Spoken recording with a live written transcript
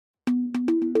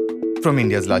From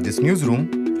India's largest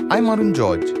newsroom, I'm Arun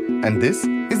George, and this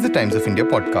is the Times of India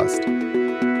podcast.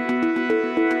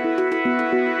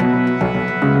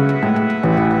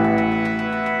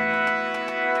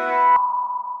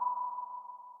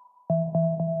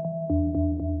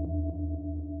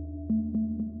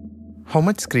 How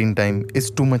much screen time is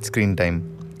too much screen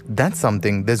time? That's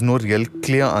something there's no real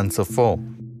clear answer for.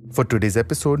 For today's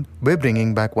episode, we're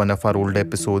bringing back one of our old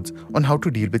episodes on how to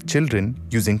deal with children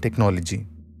using technology.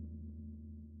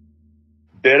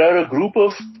 There are a group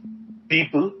of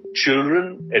people,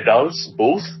 children, adults,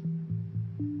 both,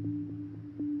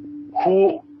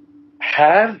 who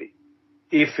have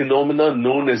a phenomenon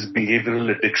known as behavioral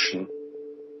addiction.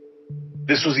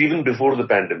 This was even before the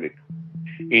pandemic.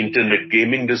 Internet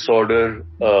gaming disorder,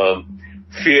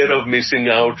 fear of missing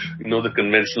out, the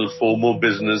conventional FOMO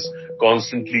business,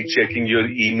 constantly checking your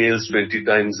emails 20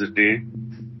 times a day,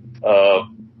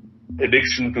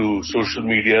 addiction to social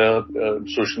media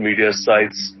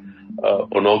sites,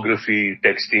 pornography,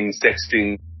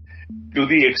 sexting, to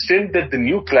the extent that the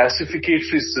new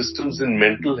classificatory systems in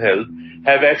mental health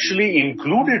have actually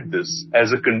included this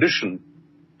as a condition,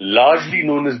 largely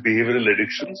known as behavioral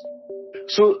addictions.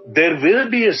 So there will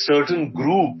be a certain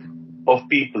group of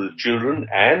people, children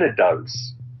and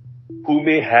adults, who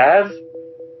may have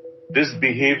this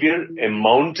behavior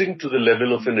amounting to the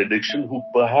level of an addiction, who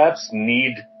perhaps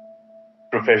need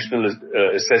professional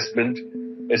assessment,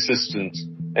 assistance,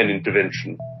 and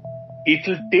intervention. It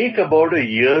will take about a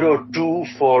year or two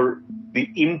for the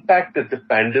impact that the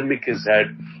pandemic has had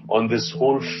on this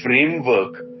whole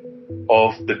framework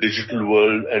of the digital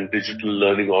world and digital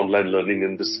learning, online learning,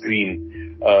 and the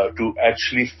screen to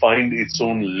actually find its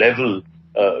own level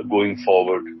going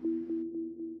forward.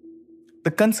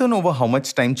 The concern over how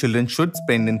much time children should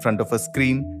spend in front of a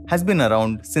screen has been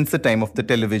around since the time of the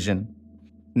television.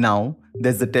 Now,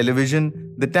 there's the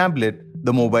television, the tablet,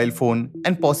 the mobile phone,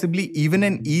 and possibly even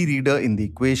an e-reader in the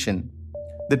equation.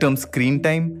 The term screen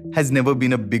time has never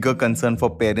been a bigger concern for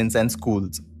parents and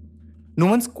schools. No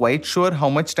one's quite sure how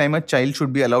much time a child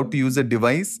should be allowed to use a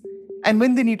device and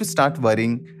when they need to start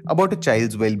worrying about a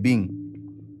child's well-being.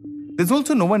 There's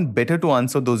also no one better to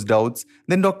answer those doubts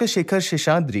than Dr. Shekhar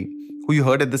Seshadri, who you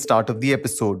heard at the start of the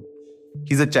episode.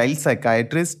 He's a child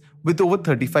psychiatrist with over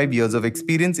 35 years of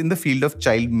experience in the field of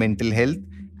child mental health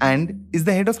and is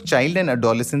the head of child and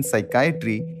adolescent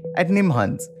psychiatry at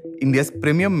NIMHANS, India's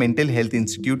premier mental health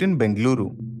institute in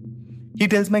Bengaluru. He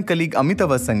tells my colleague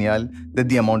Amitava Sanyal that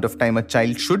the amount of time a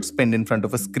child should spend in front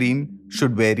of a screen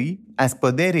should vary as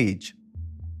per their age.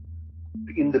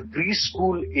 In the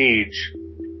preschool age,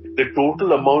 the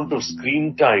total amount of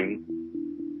screen time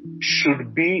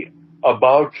should be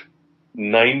about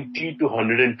 90 to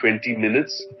 120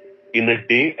 minutes in a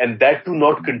day, and that too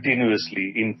not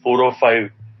continuously, in 4 or 5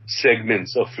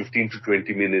 segments of 15 to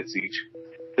 20 minutes each.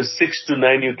 The 6 to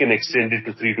 9 you can extend it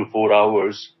to 3 to 4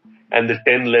 hours, and the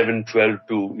 10, 11, 12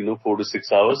 to 4 to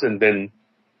 6 hours, and then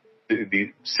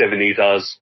the 7, 8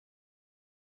 hours.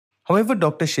 However,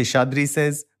 Dr. Seshadri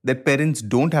says that parents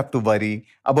don't have to worry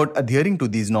about adhering to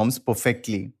these norms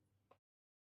perfectly.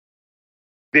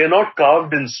 They are not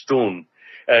carved in stone.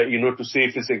 To say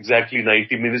if it's exactly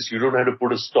 90 minutes, you don't have to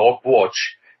put a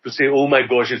stopwatch to say, oh my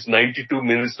gosh, it's 92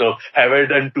 minutes now. Have I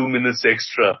done 2 minutes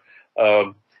extra?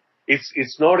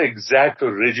 It's not exact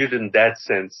or rigid in that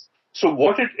sense. So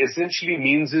what it essentially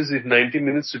means is if 90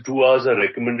 minutes to 2 hours are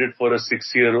recommended for a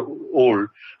 6-year-old,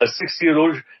 a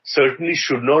 6-year-old certainly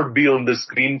should not be on the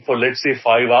screen for, let's say,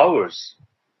 5 hours.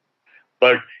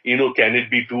 But, can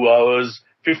it be 2 hours,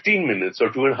 15 minutes or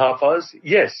 2.5 hours?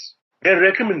 Yes. They are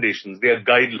recommendations, they are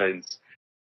guidelines.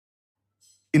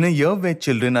 In a year where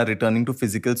children are returning to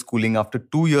physical schooling after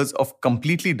 2 years of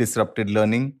completely disrupted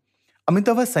learning,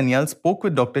 Amitava Sanyal spoke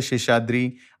with Dr.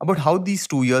 Seshadri about how these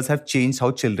 2 years have changed how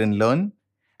children learn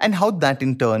and how that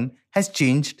in turn has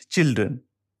changed children.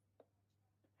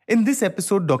 In this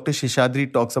episode, Dr.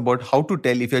 Seshadri talks about how to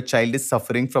tell if your child is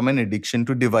suffering from an addiction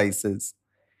to devices.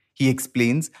 He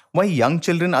explains why young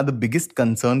children are the biggest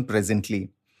concern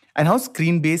presently and how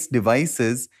screen-based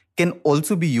devices can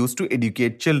also be used to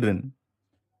educate children.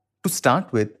 To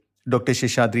start with, Dr.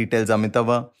 Seshadri tells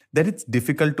Amitava that it's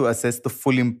difficult to assess the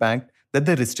full impact that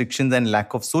the restrictions and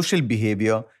lack of social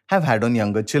behavior have had on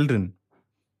younger children.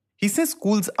 He says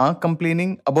schools are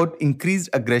complaining about increased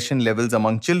aggression levels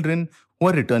among children who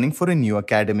are returning for a new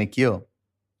academic year.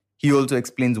 He also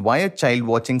explains why a child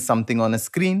watching something on a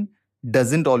screen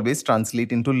doesn't always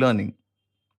translate into learning.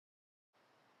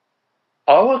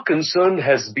 Our concern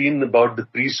has been about the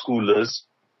preschoolers,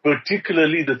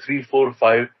 particularly the 3, 4,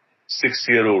 5,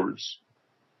 6-year-olds.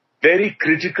 very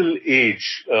critical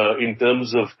age in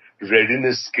terms of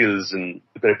readiness skills and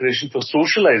preparation for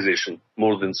socialization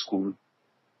more than school.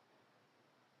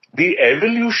 The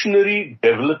evolutionary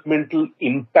developmental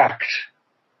impact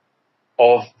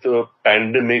of the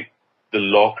pandemic, the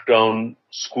lockdown,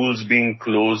 schools being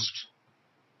closed,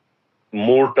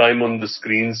 more time on the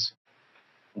screens,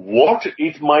 what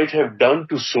it might have done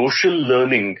to social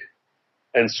learning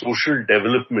and social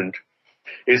development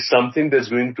is something that's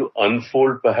going to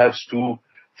unfold perhaps 2,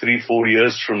 3, 4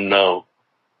 years from now.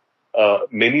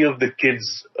 Many of the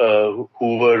kids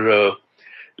who were,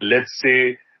 let's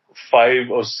say,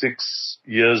 5 or 6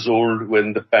 years old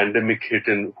when the pandemic hit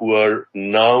and who are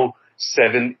now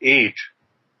 7, 8,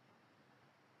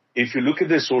 if you look at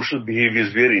their social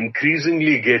behaviors, we are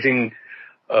increasingly getting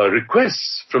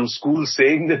requests from schools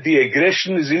saying that the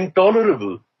aggression is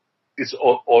intolerable. It's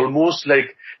almost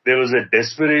like there was a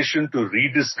desperation to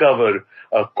rediscover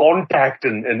contact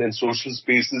and social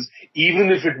spaces,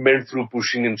 even if it meant through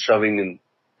pushing and shoving in.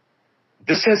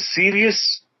 This has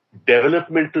serious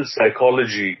developmental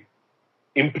psychology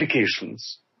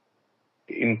implications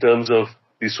in terms of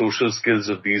the social skills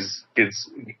of these kids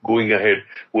going ahead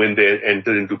when they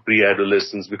enter into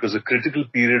pre-adolescence, because a critical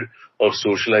period of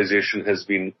socialization has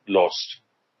been lost.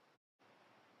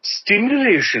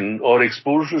 Stimulation or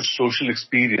exposure to social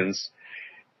experience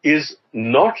is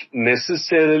not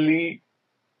necessarily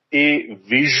a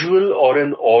visual or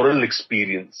an oral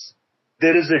experience.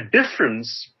 There is a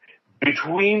difference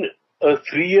between a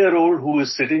 3-year-old who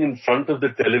is sitting in front of the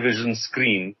television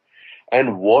screen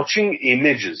and watching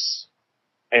images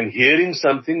and hearing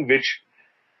something which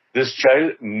this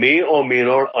child may or may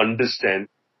not understand.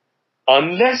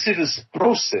 Unless it is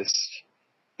processed,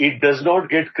 it does not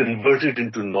get converted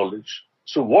into knowledge.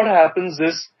 So what happens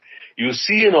is, you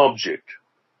see an object,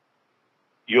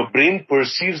 your brain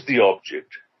perceives the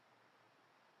object.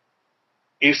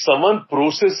 If someone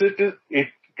processes it, it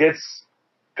gets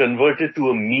converted to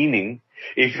a meaning.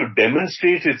 If you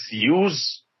demonstrate its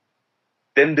use,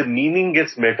 then the meaning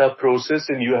gets meta-processed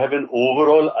and you have an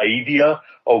overall idea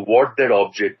of what that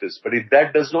object is. But if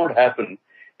that does not happen,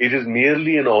 it is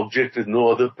merely an object with no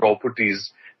other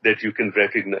properties that you can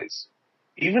recognize.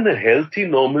 Even a healthy,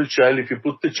 normal child, if you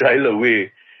put the child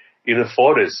away in a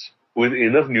forest with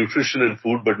enough nutrition and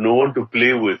food, but no one to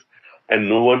play with and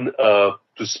no one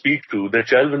to speak to, the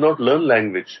child will not learn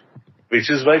language. Which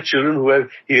is why children who have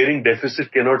hearing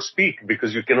deficit cannot speak,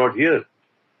 because you cannot hear.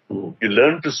 You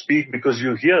learn to speak because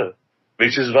you hear.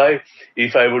 Which is why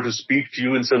if I were to speak to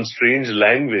you in some strange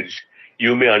language,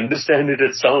 you may understand it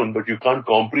at sound, but you can't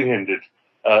comprehend it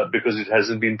because it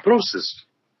hasn't been processed.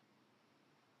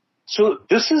 So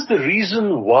this is the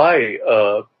reason why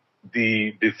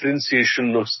the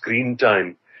differentiation of screen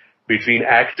time between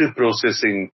active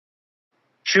processing.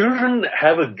 Children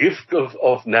have a gift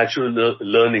of natural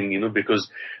learning, because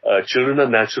children are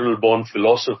natural born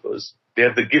philosophers. They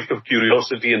have the gift of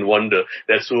curiosity and wonder.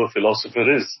 That's who a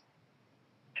philosopher is.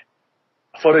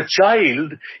 For a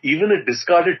child, even a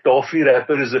discarded toffee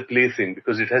wrapper is a plaything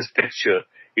because it has texture,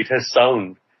 it has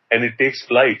sound, and it takes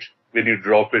flight when you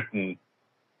drop it.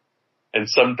 And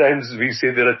sometimes we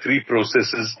say there are 3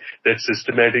 processes that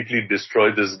systematically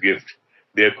destroy this gift.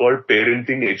 They are called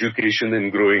parenting, education,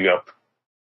 and growing up.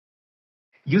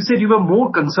 You said you were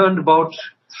more concerned about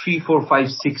 3, 4, 5,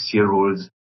 6-year-olds.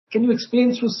 Can you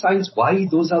explain through science why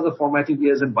those are the formative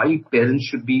years and why parents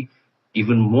should be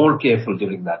even more careful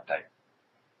during that time?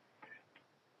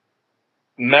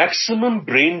 Maximum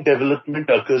brain development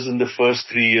occurs in the first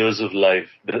 3 years of life,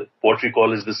 what we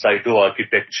call as the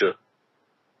cytoarchitecture.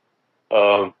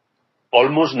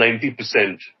 Almost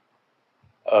 90%.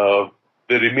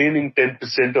 The remaining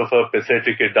 10% of our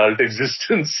pathetic adult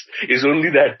existence is only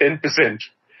that 10%.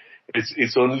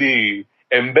 It's only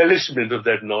embellishment of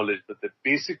that knowledge, but the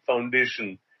basic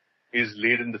foundation is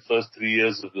laid in the first 3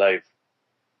 years of life.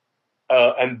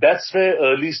 And that's where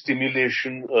early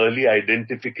stimulation, early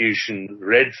identification,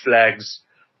 red flags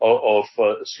of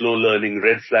slow learning,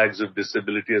 red flags of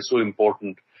disability are so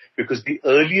important, because the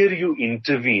earlier you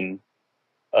intervene,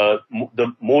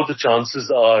 the more the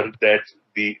chances are that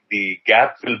the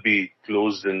gap will be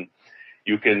closed and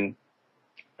you can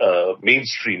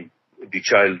mainstream the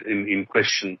child in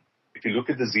question. If you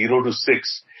look at the 0 to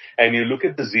 6 and you look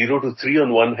at the 0 to 3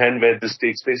 on one hand where this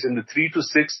takes place, and the 3 to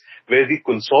 6 where the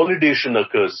consolidation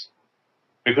occurs,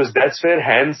 because that's where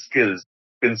hand skills,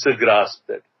 pincer grasp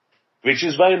that. Which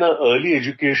is why in our early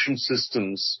education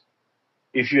systems,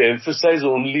 if you emphasize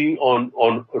only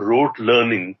on rote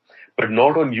learning, but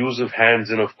not on use of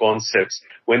hands and of concepts,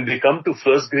 when they come to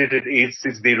first grade at age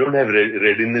 6, they don't have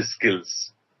readiness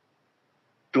skills.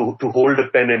 to hold a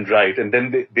pen and write, and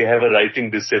then they have a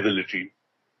writing disability.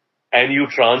 And you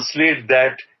translate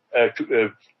that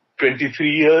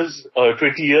 23 years or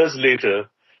 20 years later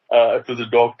to the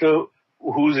doctor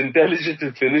who's intelligent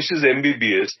and finishes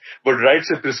MBBS, but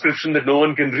writes a prescription that no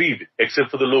one can read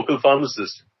except for the local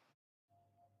pharmacist.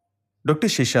 Dr.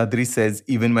 Seshadri says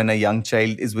even when a young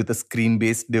child is with a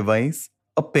screen-based device,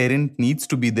 a parent needs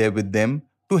to be there with them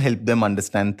to help them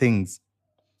understand things.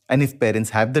 And if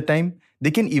parents have the time,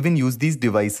 they can even use these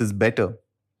devices better.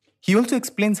 He also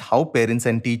explains how parents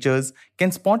and teachers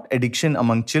can spot addiction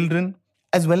among children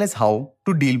as well as how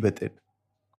to deal with it.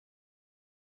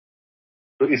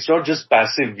 So it's not just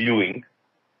passive viewing.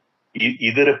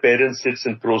 Either a parent sits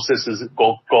and processes,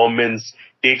 comments,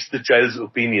 takes the child's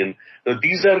opinion. Now,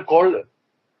 these are called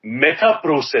meta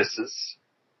processes.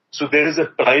 So there is a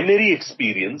primary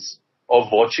experience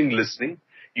of watching, listening.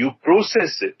 You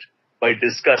process it by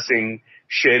discussing,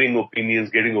 sharing opinions,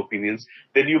 getting opinions.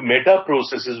 Then you meta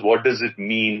processes. What does it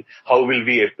mean? How will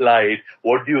we apply it?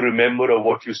 What do you remember of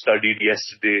what you studied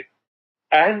yesterday?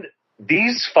 And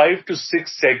these 5 to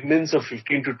 6 segments of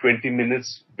 15 to 20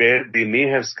 minutes where they may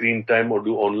have screen time or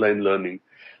do online learning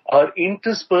are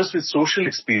interspersed with social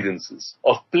experiences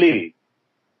of play,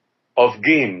 of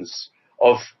games,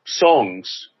 of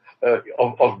songs,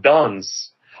 of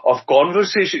dance, of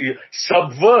conversation.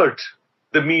 Subvert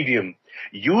the medium.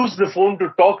 Use the phone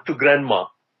to talk to grandma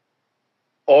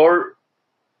or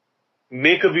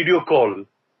make a video call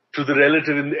to the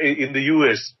relative in the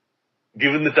US.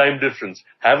 Given the time difference,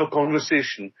 have a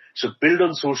conversation. So build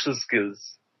on social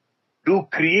skills. Do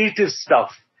creative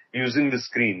stuff using the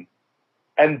screen.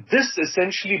 And this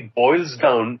essentially boils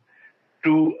down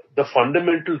to the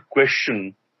fundamental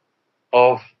question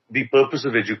of the purpose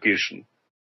of education.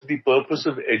 The purpose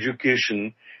of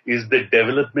education is the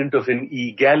development of an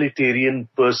egalitarian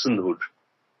personhood.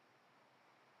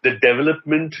 The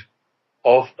development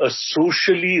of a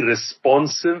socially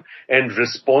responsive and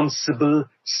responsible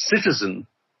citizen,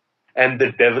 and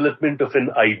the development of an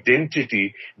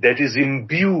identity that is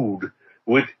imbued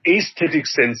with aesthetic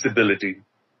sensibility,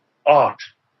 art,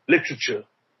 literature,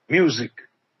 music,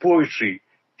 poetry,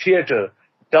 theater,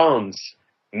 dance,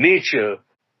 nature,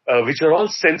 which are all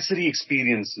sensory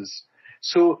experiences.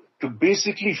 So to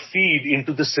basically feed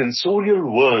into the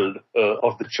sensorial world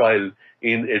of the child,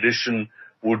 in addition,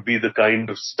 would be the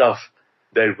kind of stuff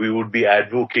that we would be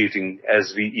advocating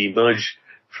as we emerge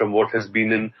from what has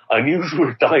been an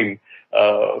unusual time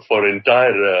for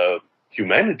entire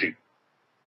humanity.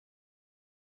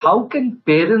 How can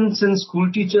parents and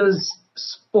school teachers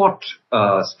spot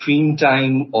screen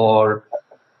time or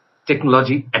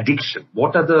technology addiction?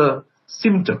 What are the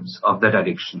symptoms of that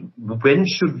addiction? When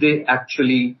should they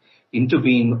actually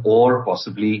intervene or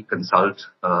possibly consult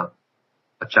a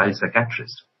child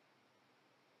psychiatrist?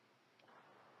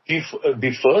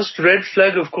 The first red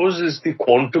flag, of course, is the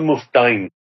quantum of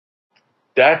time.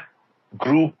 That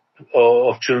group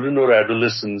of children or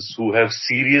adolescents who have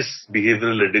serious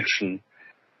behavioral addiction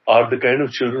are the kind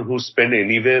of children who spend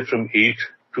anywhere from 8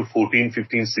 to 14,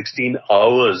 15, 16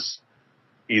 hours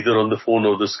either on the phone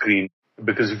or the screen.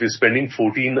 Because if you're spending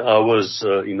 14 hours,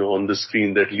 on the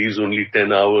screen, that leaves only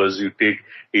 10 hours. You take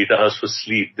 8 hours for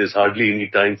sleep. There's hardly any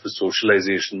time for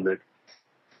socialization there.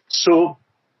 So,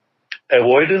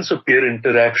 avoidance of peer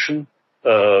interaction,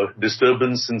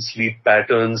 disturbance in sleep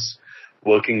patterns,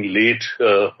 working late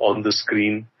on the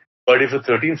screen. But if a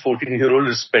 13, 14-year-old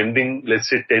is spending, let's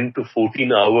say, 10 to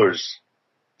 14 hours,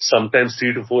 sometimes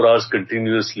 3 to 4 hours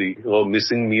continuously, or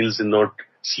missing meals and not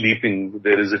sleeping,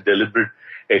 there is a deliberate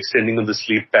extending of the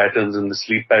sleep patterns, and the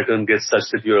sleep pattern gets such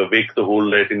that you're awake the whole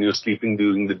night and you're sleeping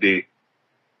during the day.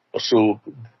 So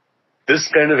this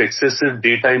kind of excessive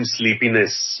daytime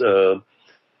sleepiness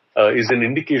is an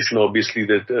indication, obviously,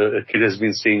 that a kid has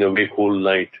been staying awake whole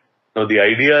night. Now, the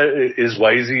idea is,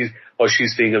 why is he or she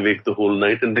staying awake the whole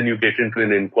night? And then you get into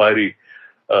an inquiry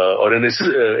or an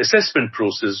assessment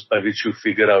process by which you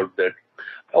figure out that.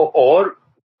 Or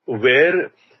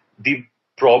where the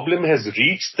problem has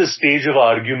reached the stage of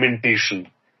argumentation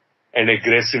and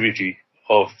aggressivity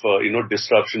of,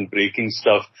 disruption, breaking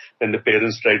stuff, and the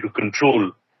parents try to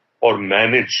control or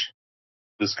manage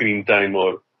the screen time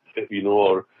or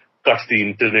cut the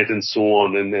internet and so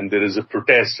on. And then there is a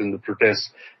protest, and the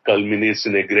protest culminates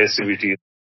in aggressivity.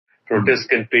 Protest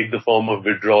can take the form of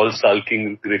withdrawal,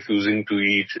 sulking, refusing to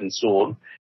eat, and so on.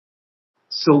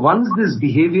 So once these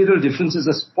behavioral differences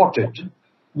are spotted,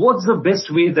 what's the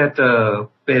best way that a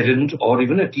parent or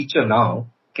even a teacher now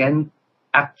can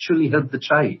actually help the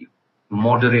child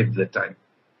moderate the time?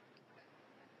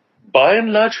 By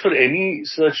and large, for any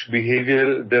such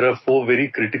behavior, there are 4 very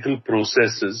critical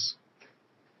processes.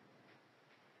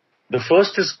 The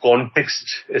first is context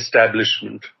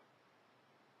establishment.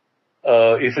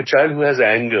 If a child who has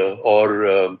anger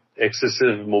or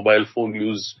excessive mobile phone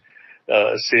use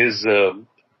says,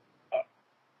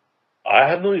 I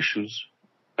have no issues,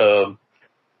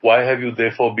 why have you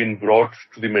therefore been brought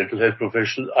to the mental health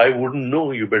professional? I wouldn't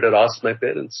know. You better ask my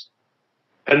parents.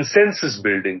 Consensus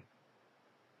building.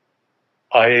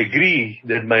 I agree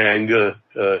that my anger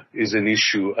is an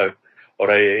issue,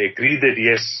 or I agree that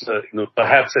yes,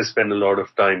 perhaps I spend a lot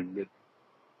of time with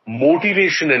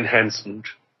motivation enhancement.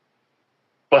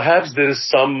 Perhaps there is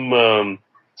some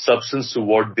substance to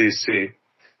what they say,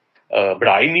 but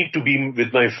I need to be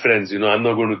with my friends. I'm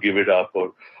not going to give it up,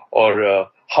 or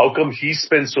how come he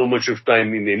spends so much of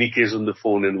time in any case on the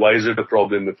phone, and why is it a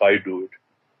problem if I do it?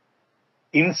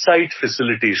 Insight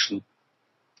facilitation.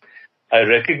 I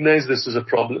recognize this is a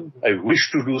problem. I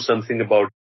wish to do something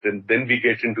about it, and then we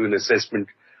get into an assessment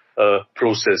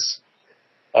process,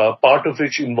 part of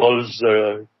which involves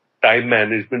time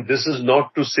management. This is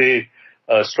not to say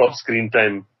stop screen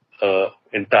time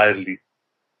entirely.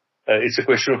 It's a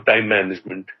question of time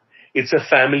management. It's a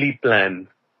family plan.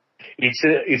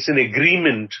 It's an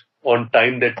agreement on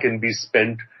time that can be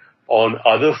spent on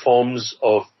other forms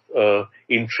of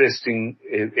interesting,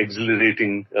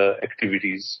 exhilarating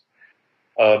activities.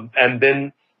 And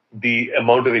then the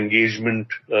amount of engagement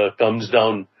comes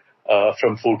down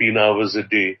from 14 hours a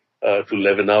day to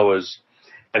 11 hours.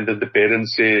 And then the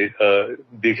parents say,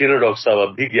 "Dekhiye na, Dr.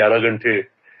 Sahab, abhi 11 ghante,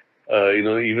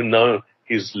 even now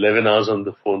he's 11 hours on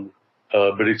the phone.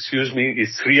 But excuse me,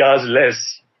 it's 3 hours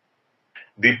less."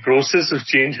 The process of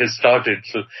change has started.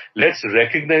 So let's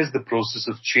recognize the process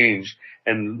of change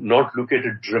and not look at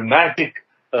a dramatic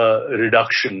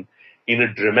reduction in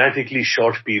a dramatically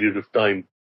short period of time.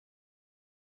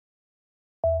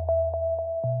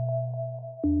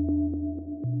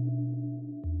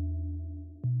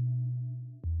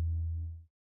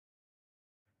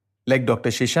 Like Dr.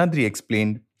 Seshadri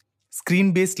explained,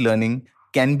 screen-based learning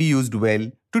can be used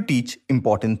well to teach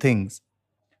important things.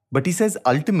 But he says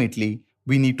ultimately,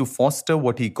 we need to foster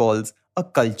what he calls a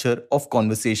culture of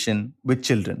conversation with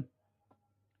children.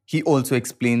 He also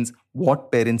explains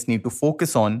what parents need to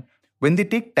focus on when they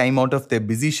take time out of their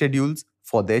busy schedules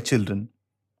for their children.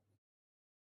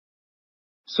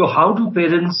 So how do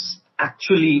parents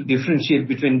actually differentiate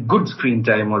between good screen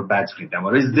time or bad screen time?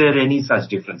 Or is there any such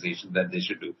differentiation that they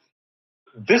should do?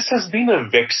 This has been a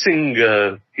vexing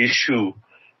issue,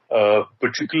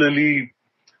 particularly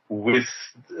with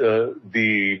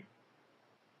the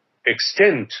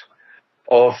extent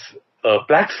of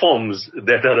platforms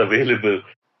that are available.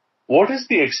 What is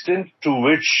the extent to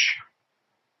which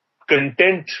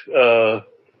content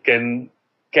can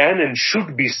and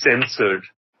should be censored?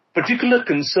 Particular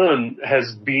concern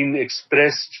has been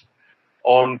expressed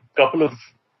on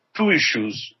two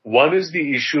issues. One is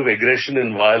the issue of aggression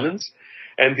and violence,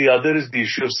 and the other is the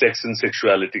issue of sex and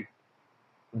sexuality.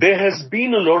 There has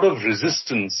been a lot of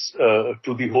resistance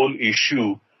to the whole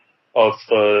issue of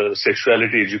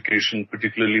sexuality education,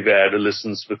 particularly where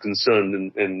adolescents were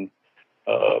concerned, and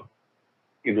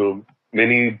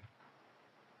many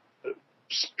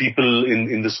people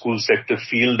in the school sector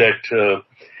feel that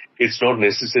it's not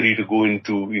necessary to go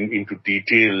into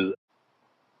detail.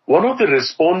 One of the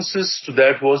responses to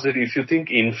that was that if you think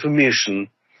information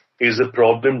is a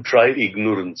problem, try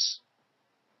ignorance.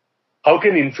 How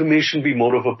can information be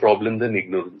more of a problem than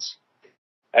ignorance?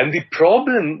 And the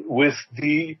problem with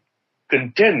the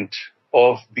content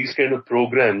of these kind of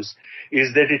programs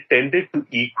is that it tended to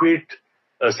equate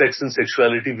sex and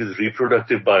sexuality with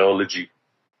reproductive biology.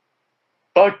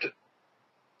 But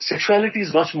sexuality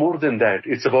is much more than that.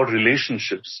 It's about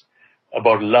relationships,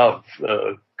 about love,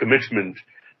 commitment,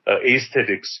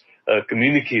 aesthetics,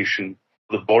 communication.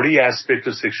 The body aspect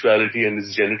of sexuality and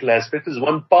its genital aspect is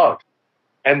one part.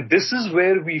 And this is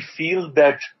where we feel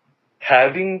that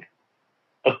having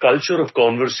a culture of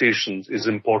conversations is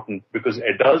important, because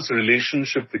adults'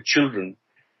 relationship with children,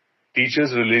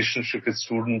 teachers' relationship with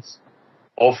students,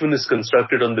 often is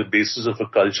constructed on the basis of a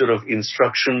culture of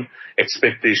instruction,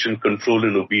 expectation, control,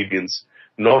 and obedience,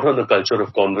 not on a culture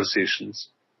of conversations.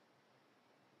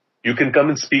 You can come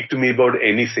and speak to me about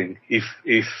anything.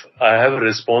 If I have a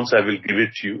response, I will give it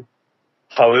to you.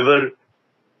 However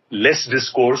less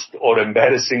discoursed or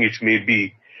embarrassing it may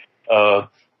be,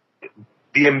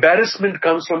 the embarrassment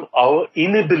comes from our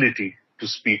inability to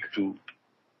speak to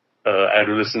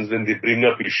adolescents when they bring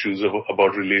up issues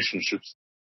about relationships.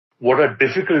 What are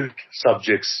difficult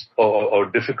subjects or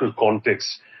difficult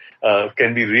contexts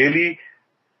can be really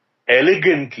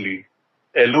elegantly,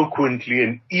 eloquently,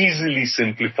 and easily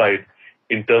simplified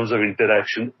in terms of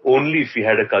interaction only if we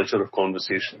had a culture of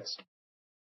conversations.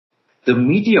 The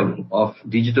medium of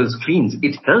digital screens,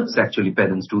 it helps actually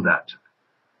parents do that.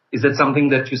 Is that something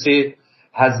that you say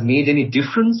has made any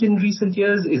difference in recent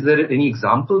years? Is there any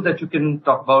example that you can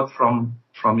talk about from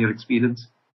your experience?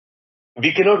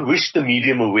 We cannot wish the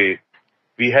medium away.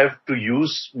 We have to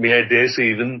use, may I dare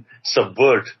say, even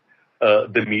subvert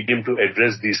the medium to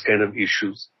address these kind of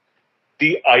issues.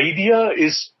 The idea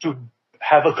is to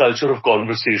have a culture of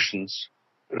conversations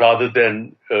rather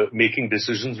than making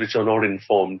decisions which are not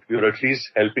informed. You're at least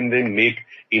helping them make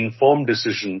informed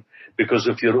decisions because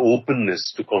of your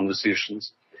openness to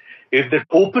conversations. If that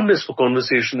openness for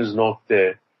conversation is not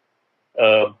there,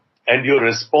 and your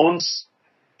response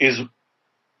is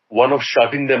one of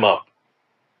shutting them up,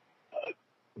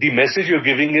 the message you're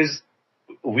giving is,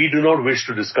 we do not wish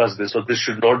to discuss this, or this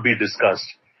should not be discussed.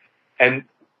 And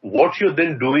what you're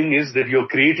then doing is that you're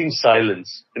creating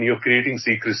silence and you're creating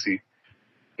secrecy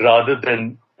rather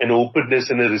than an openness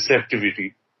and a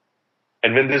receptivity.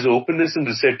 And when there's openness and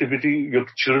receptivity, your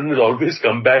children will always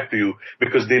come back to you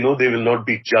because they know they will not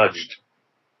be judged.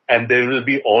 And there will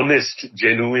be honest,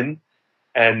 genuine,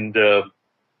 and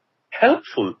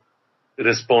helpful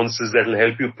responses that will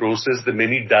help you process the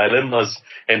many dilemmas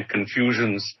and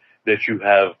confusions that you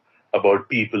have about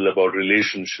people, about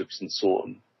relationships, and so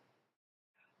on.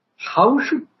 How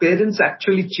should parents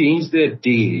actually change their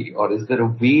day, or is there a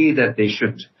way that they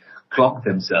should clock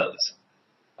themselves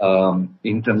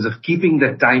in terms of keeping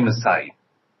that time aside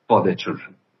for their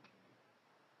children?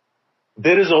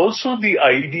 There is also the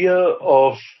idea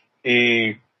of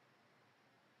a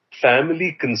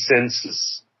family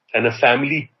consensus and a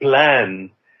family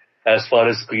plan as far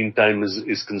as screen time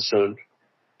is concerned.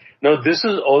 Now, this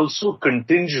is also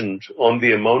contingent on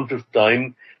the amount of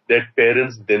time that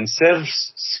parents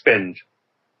themselves spend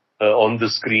on the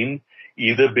screen,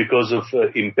 either because of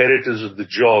imperatives of the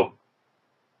job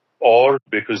or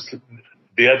because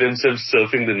they are themselves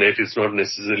surfing the net. It's not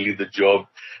necessarily the job,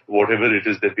 whatever it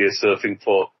is that they are surfing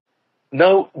for.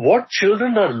 Now, what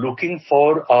children are looking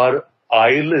for are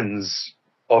islands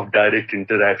of direct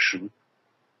interaction.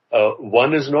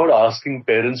 One is not asking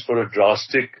parents for a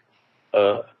drastic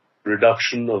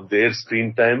reduction of their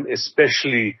screen time,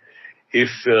 especially if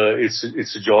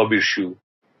it's a job issue.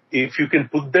 If you can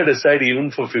put that aside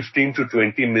even for 15 to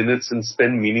 20 minutes and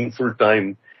spend meaningful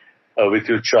time with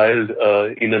your child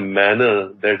in a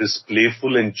manner that is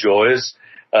playful and joyous,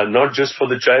 not just for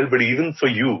the child, but even for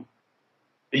you.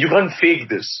 You can't fake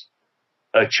this.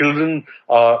 Children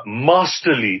are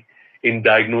masterly in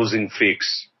diagnosing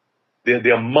fakes.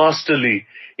 They are masterly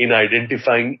in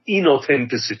identifying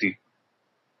inauthenticity.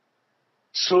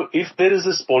 So if there is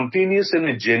a spontaneous and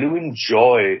a genuine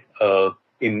joy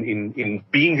in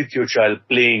being with your child,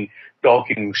 playing,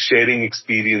 talking, sharing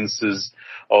experiences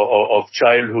of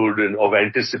childhood and of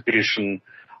anticipation,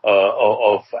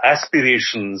 of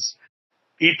aspirations,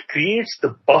 it creates the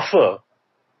buffer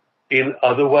in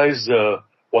otherwise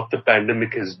what the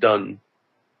pandemic has done.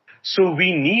 So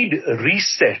we need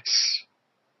resets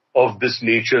of this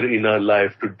nature in our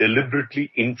life to deliberately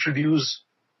introduce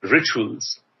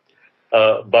rituals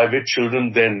by which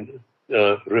children then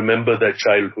remember their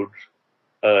childhood.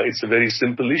 It's a very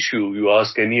simple issue. You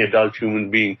ask any adult human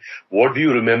being, what do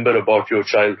you remember about your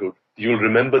childhood? You'll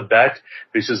remember that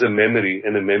which is a memory,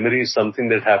 and a memory is something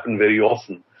that happened very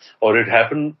often, or it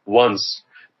happened once,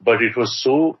 but it was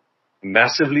so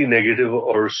massively negative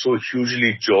or so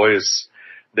hugely joyous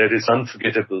that it's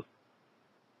unforgettable.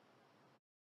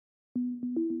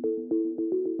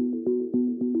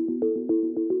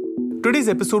 Today's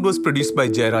episode was produced by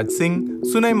Jairaj Singh,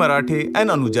 Sunay Marathe, and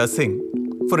Anuja Singh.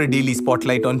 For a daily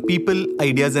spotlight on people,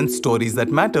 ideas, and stories that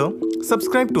matter,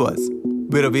 subscribe to us.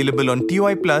 We're available on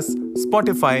TOI Plus,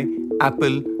 Spotify,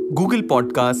 Apple, Google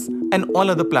Podcasts, and all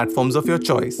other platforms of your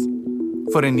choice.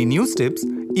 For any news tips,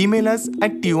 email us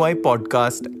at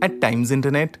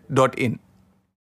toipodcast@timesinternet.in.